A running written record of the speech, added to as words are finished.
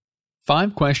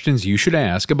5 questions you should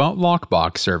ask about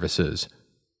Lockbox services.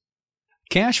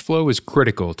 Cash flow is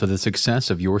critical to the success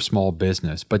of your small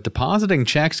business, but depositing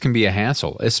checks can be a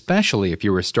hassle, especially if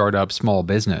you're a startup small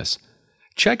business.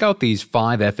 Check out these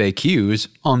 5 FAQs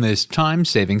on this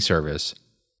time-saving service.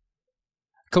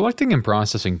 Collecting and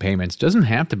processing payments doesn't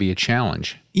have to be a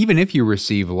challenge, even if you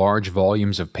receive large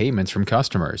volumes of payments from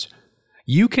customers.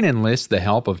 You can enlist the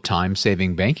help of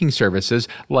time-saving banking services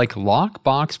like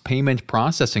Lockbox Payment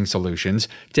Processing Solutions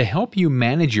to help you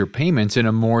manage your payments in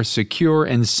a more secure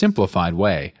and simplified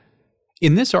way.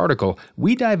 In this article,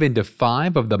 we dive into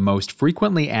 5 of the most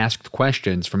frequently asked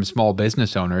questions from small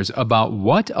business owners about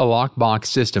what a Lockbox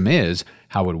system is,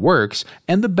 how it works,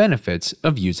 and the benefits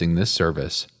of using this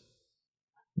service.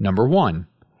 Number 1.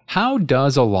 How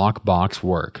does a Lockbox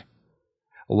work?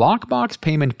 Lockbox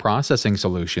Payment Processing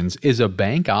Solutions is a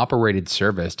bank-operated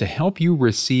service to help you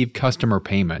receive customer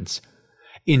payments.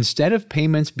 Instead of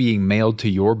payments being mailed to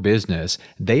your business,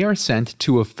 they are sent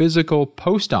to a physical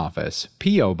post office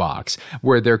 (P.O. box)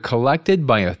 where they're collected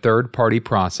by a third-party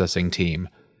processing team.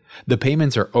 The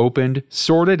payments are opened,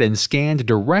 sorted, and scanned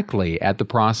directly at the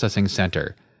processing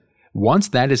center. Once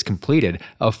that is completed,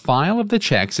 a file of the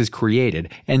checks is created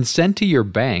and sent to your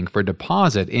bank for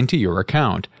deposit into your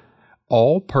account.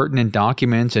 All pertinent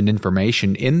documents and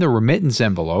information in the remittance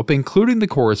envelope, including the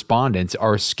correspondence,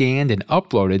 are scanned and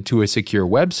uploaded to a secure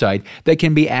website that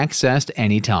can be accessed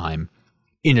anytime.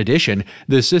 In addition,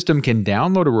 the system can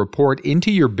download a report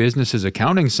into your business's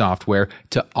accounting software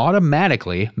to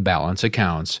automatically balance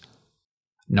accounts.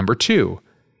 Number 2.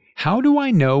 How do I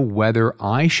know whether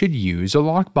I should use a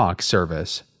Lockbox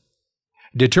service?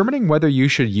 Determining whether you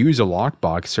should use a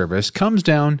Lockbox service comes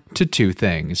down to 2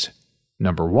 things.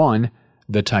 Number 1.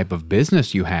 The type of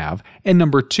business you have, and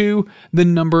number 2, the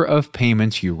number of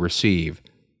payments you receive.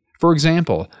 For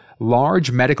example,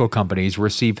 large medical companies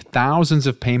receive thousands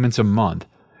of payments a month.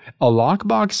 A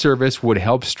Lockbox service would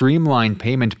help streamline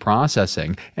payment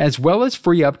processing as well as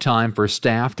free up time for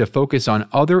staff to focus on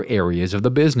other areas of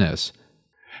the business.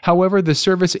 However, the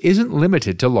service isn't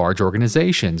limited to large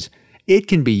organizations. It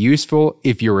can be useful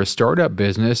if you're a startup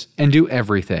business and do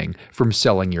everything, from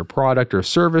selling your product or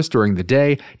service during the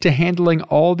day to handling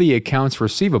all the accounts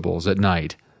receivables at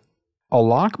night. A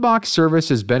Lockbox service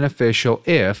is beneficial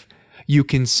if you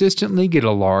consistently get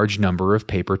a large number of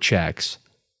paper checks.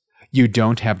 You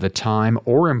don't have the time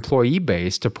or employee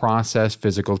base to process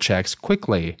physical checks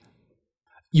quickly.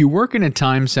 You work in a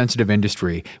time-sensitive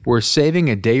industry where saving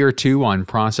a day or 2 on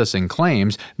processing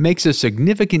claims makes a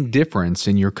significant difference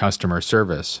in your customer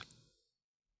service.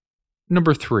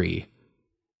 Number 3.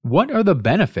 What are the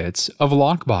benefits of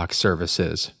Lockbox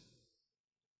services?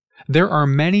 There are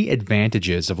many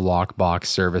advantages of Lockbox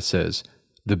services.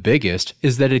 The biggest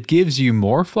is that it gives you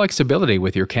more flexibility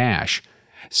with your cash.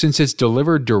 Since it's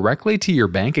delivered directly to your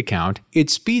bank account, it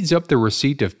speeds up the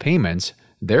receipt of payments,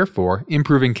 therefore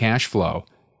improving cash flow.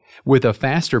 With a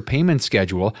faster payment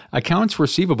schedule, accounts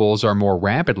receivables are more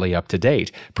rapidly up to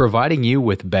date, providing you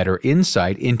with better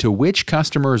insight into which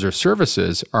customers or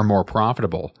services are more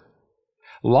profitable.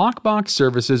 Lockbox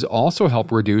services also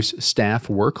help reduce staff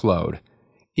workload.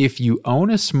 If you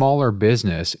own a smaller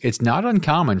business, it's not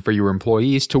uncommon for your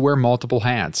employees to wear multiple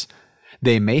hats.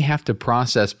 They may have to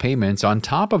process payments on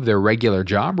top of their regular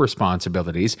job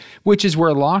responsibilities, which is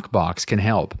where Lockbox can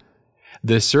help.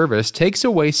 This service takes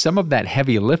away some of that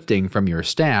heavy lifting from your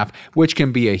staff, which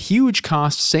can be a huge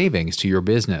cost savings to your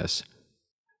business.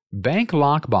 Bank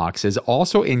lockboxes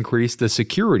also increase the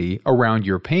security around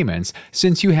your payments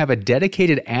since you have a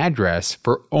dedicated address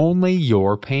for only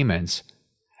your payments.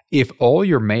 If all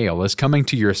your mail is coming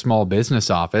to your small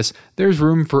business office, there's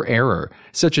room for error,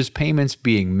 such as payments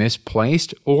being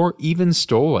misplaced or even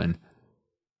stolen.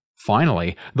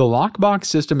 Finally, the Lockbox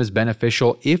system is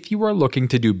beneficial if you are looking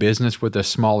to do business with a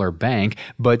smaller bank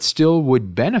but still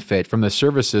would benefit from the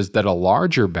services that a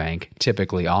larger bank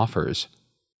typically offers.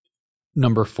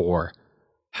 Number 4.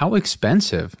 How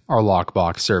expensive are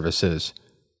Lockbox services?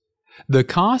 The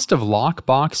cost of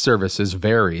Lockbox services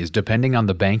varies depending on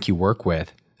the bank you work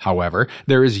with. However,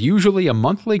 there is usually a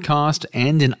monthly cost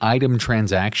and an item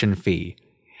transaction fee.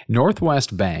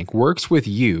 Northwest Bank works with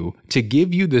you to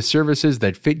give you the services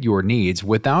that fit your needs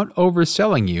without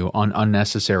overselling you on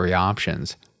unnecessary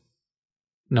options.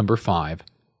 Number 5.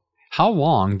 How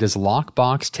long does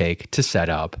Lockbox take to set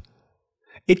up?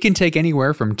 It can take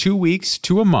anywhere from 2 weeks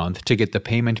to a month to get the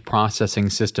payment processing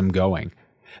system going.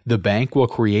 The bank will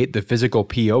create the physical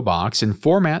P.O. box and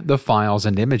format the files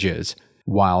and images.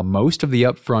 While most of the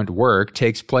upfront work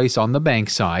takes place on the bank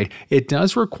side, it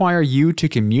does require you to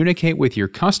communicate with your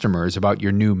customers about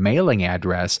your new mailing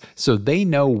address so they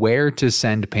know where to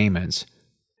send payments.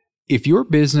 If your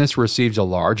business receives a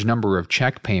large number of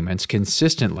check payments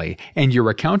consistently and your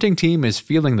accounting team is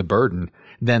feeling the burden,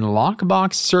 then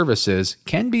Lockbox services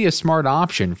can be a smart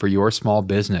option for your small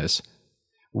business.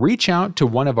 Reach out to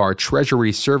one of our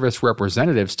Treasury Service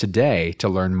representatives today to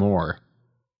learn more.